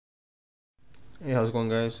Hey, how's it going,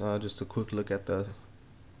 guys? Just a quick look at the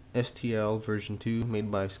STL version 2 made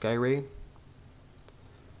by Skyray.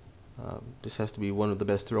 This has to be one of the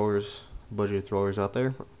best throwers, budget throwers out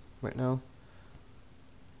there right now.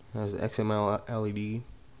 It has the XML LED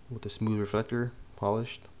with a smooth reflector,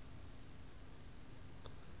 polished.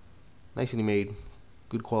 Nicely made,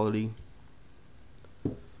 good quality.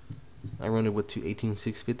 I run it with two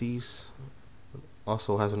 18650s.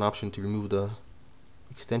 Also has an option to remove the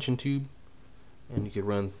extension tube, and you can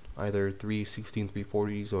run either three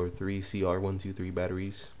 16340s or three CR123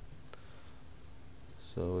 batteries.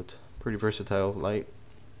 So it's pretty versatile light.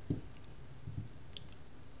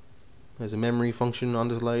 Has a memory function on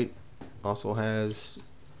this light. Also has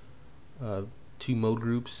two mode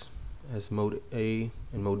groups, as mode A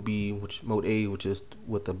and mode B. Mode A, which is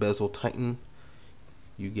with the bezel tightened,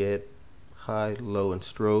 you get high, low, and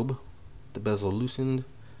strobe. The bezel loosened,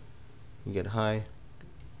 you get high,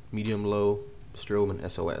 medium, low, strobe, and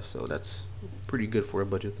SOS. So that's pretty good for a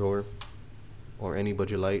budget thrower or any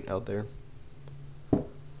budget light out there.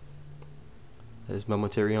 Has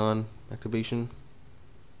momentary on activation,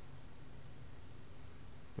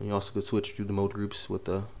 and you also could switch through the mode groups with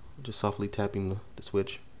just softly tapping the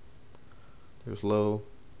switch. There's low,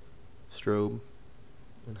 strobe,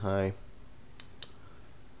 and high.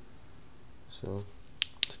 So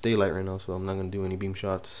it's daylight right now, so I'm not going to do any beam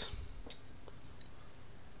shots.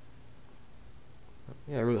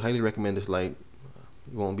 Yeah, I really highly recommend this light.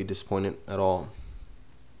 You won't be disappointed at all.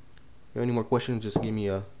 If you have any more questions, just give me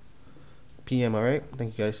a PM, alright?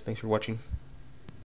 Thank you guys. Thanks for watching.